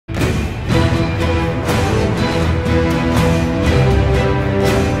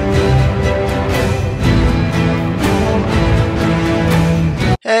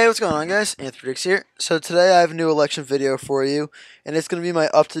what's going on, guys? Anthropix here. So today I have a new election video for you, and it's going to be my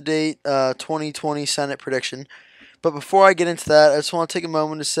up-to-date 2020 Senate prediction. But before I get into that, I just want to take a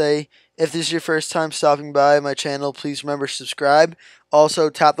moment to say, if this is your first time stopping by my channel, please remember to subscribe. Also,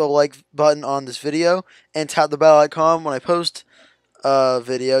 tap the like button on this video, and tap the bell icon when I post a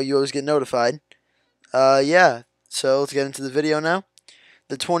video. You always get notified. Yeah, so let's get into the video now.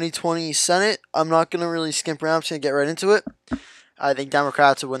 The 2020 Senate, I'm not going to really skimp around, I'm just going to get right into it. I think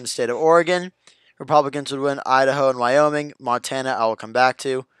Democrats would win the state of Oregon. Republicans would win Idaho and Wyoming. Montana, I will come back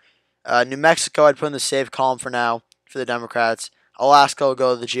to. New Mexico, I'd put in the safe column for now for the Democrats. Alaska will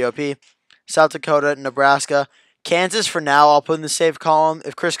go to the GOP. South Dakota, Nebraska. Kansas, for now, I'll put in the safe column.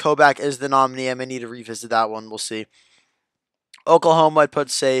 If Chris Kobach is the nominee, I may need to revisit that one. We'll see. Oklahoma, I'd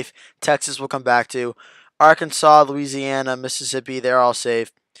put safe. Texas, we'll come back to. Arkansas, Louisiana, Mississippi, they're all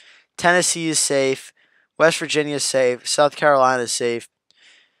safe. Tennessee is safe. West Virginia is safe. South Carolina is safe.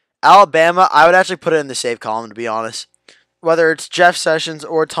 Alabama, I would actually put it in the safe column, to be honest. Whether it's Jeff Sessions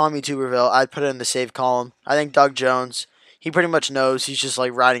or Tommy Tuberville, I'd put it in the safe column. I think Doug Jones, he pretty much knows he's just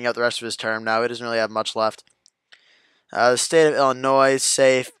like riding out the rest of his term now. He doesn't really have much left. The state of Illinois is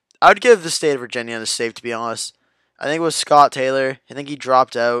safe. I would give the state of Virginia the safe, to be honest. I think it was Scott Taylor. I think he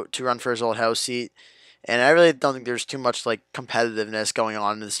dropped out to run for his old House seat. And I really don't think there's too much like competitiveness going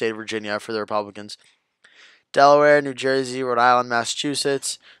on in the state of Virginia for the Republicans. Delaware, New Jersey, Rhode Island,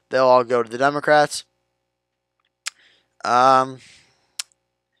 Massachusetts, they'll all go to the Democrats. I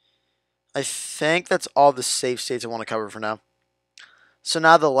think that's all the safe states I want to cover for now. So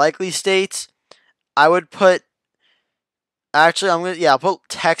now the likely states, I would put, actually, I'll put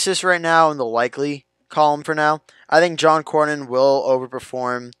Texas right now in the likely column for now. I think John Cornyn will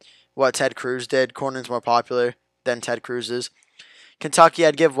overperform what Ted Cruz did. Cornyn's more popular than Ted Cruz is. Kentucky,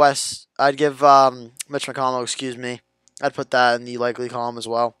 I'd give Mitch McConnell, I'd put that in the likely column as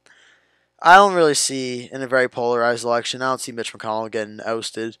well. I don't really see, in a very polarized election, I don't see Mitch McConnell getting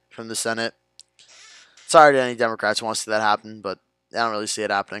ousted from the Senate. Sorry to any Democrats who want to see that happen, but I don't really see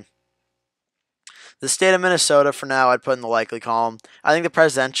it happening. The state of Minnesota, for now, I'd put in the likely column. I think the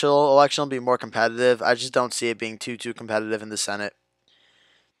presidential election will be more competitive. I just don't see it being too competitive in the Senate.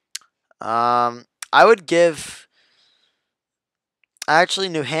 I would give... Actually,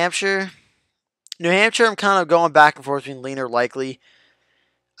 New Hampshire, I'm kind of going back and forth between lean or likely.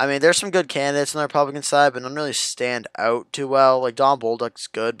 I mean, there's some good candidates on the Republican side, but none really stand out too well. Like, Don Bolduc's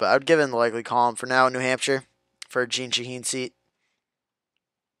good, but I would give it in the likely column for now in New Hampshire for a Jeanne Shaheen seat.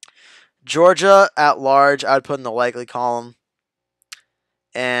 Georgia, at large, I would put in the likely column.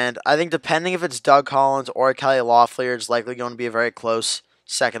 And I think depending if it's Doug Collins or Kelly Loeffler, it's likely going to be a very close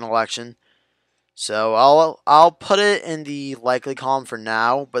second election. So I'll put it in the likely column for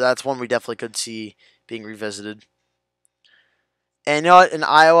now, but that's one we definitely could see being revisited. And you know what? In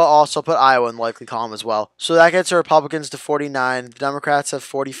Iowa, also put Iowa in the likely column as well. So that gets the Republicans to 49. The Democrats have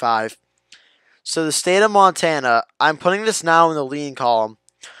 45. So the state of Montana, I'm putting this now in the lean column.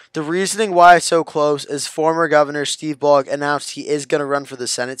 The reasoning why it's so close is former Governor Steve Bullock announced he is going to run for the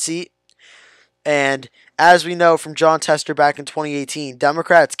Senate seat. And as we know from Jon Tester back in 2018,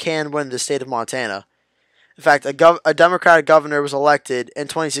 Democrats can win the state of Montana. In fact, a Democratic governor was elected in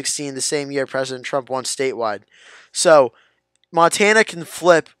 2016, the same year President Trump won statewide. So Montana can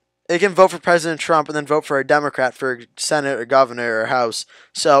flip. It can vote for President Trump and then vote for a Democrat for Senate or governor or House.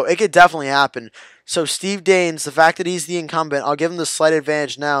 So it could definitely happen. So Steve Daines, the fact that he's the incumbent, I'll give him the slight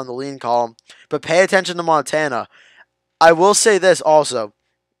advantage now in the lean column. But pay attention to Montana. I will say this also.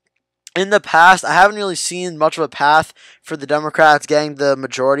 In the past, I haven't really seen much of a path for the Democrats getting the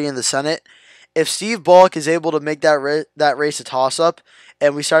majority in the Senate. If Steve Bullock is able to make that race a toss-up,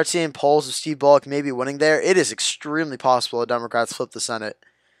 and we start seeing polls of Steve Bullock maybe winning there, it is extremely possible the Democrats flip the Senate,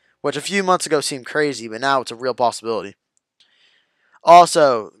 which a few months ago seemed crazy, but now it's a real possibility.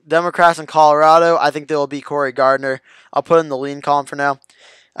 Also, Democrats in Colorado, I think there will be Cory Gardner. I'll put in the lean column for now.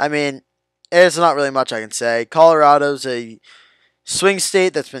 I mean, there's not really much I can say. Colorado's a swing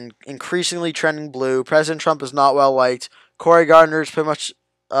state that's been increasingly trending blue. President Trump is not well liked. Cory Gardner's pretty much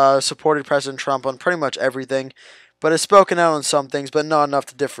supported President Trump on pretty much everything, but has spoken out on some things, but not enough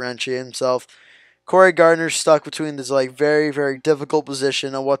to differentiate himself. Cory Gardner's stuck between this like very, very difficult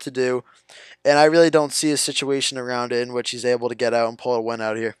position on what to do, and I really don't see a situation around it in which he's able to get out and pull a win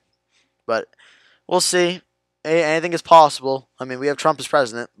out here. But we'll see. Anything is possible. I mean, we have Trump as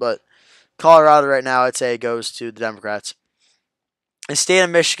president, but Colorado right now, I'd say it goes to the Democrats. The state of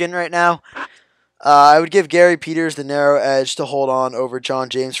Michigan right now, I would give Gary Peters the narrow edge to hold on over John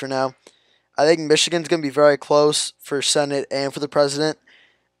James for now. I think Michigan's going to be very close for Senate and for the president.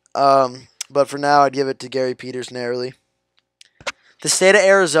 But for now, I'd give it to Gary Peters narrowly. The state of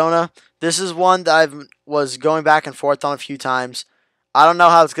Arizona, this is one that I was going back and forth on a few times. I don't know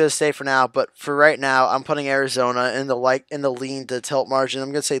how it's going to stay for now, but for right now, I'm putting Arizona in the lean to tilt margin.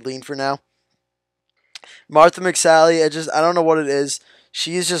 I'm going to say lean for now. Martha McSally, I don't know what it is.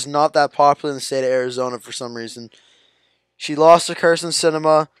 She is just not that popular in the state of Arizona for some reason. She lost to Kirsten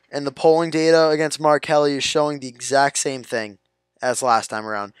Sinema, and the polling data against Mark Kelly is showing the exact same thing as last time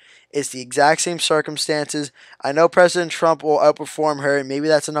around. It's the exact same circumstances. I know President Trump will outperform her, and maybe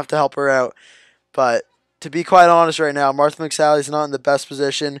that's enough to help her out. But to be quite honest right now, Martha McSally is not in the best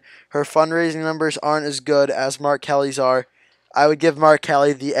position. Her fundraising numbers aren't as good as Mark Kelly's are. I would give Mark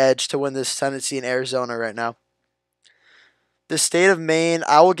Kelly the edge to win this Senate seat in Arizona right now. The state of Maine,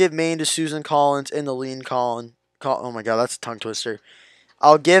 I will give Maine to Susan Collins in the lean column. Oh my god, that's a tongue twister.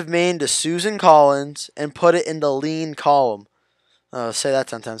 I'll give Maine to Susan Collins and put it in the lean column. Say that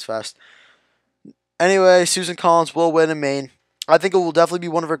 10 times fast. Anyway, Susan Collins will win in Maine. I think it will definitely be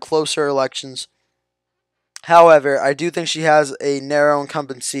one of her closer elections. However, I do think she has a narrow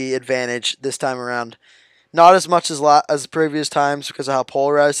incumbency advantage this time around. Not as much as previous times because of how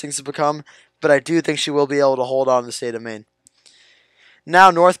polarized things have become, but I do think she will be able to hold on to the state of Maine.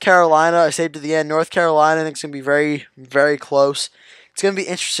 Now, North Carolina, I saved to the end. North Carolina, I think it's going to be very, very close. It's going to be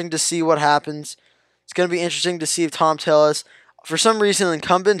interesting to see what happens. It's going to be interesting to see if Thom Tillis. For some reason,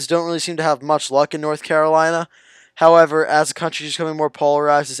 incumbents don't really seem to have much luck in North Carolina. However, as the country is becoming more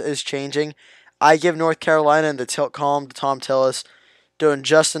polarized, it is changing. I give North Carolina in the tilt column to Thom Tillis, doing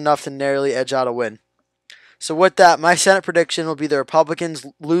just enough to narrowly edge out a win. So with that, my Senate prediction will be the Republicans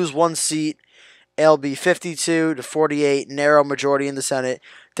lose one seat. It'll be 52 to 48, narrow majority in the Senate.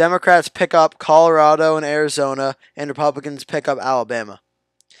 Democrats pick up Colorado and Arizona, and Republicans pick up Alabama.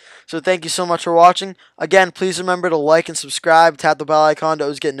 So thank you so much for watching. Again, please remember to like and subscribe. Tap the bell icon to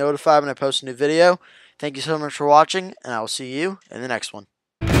always get notified when I post a new video. Thank you so much for watching, and I will see you in the next one.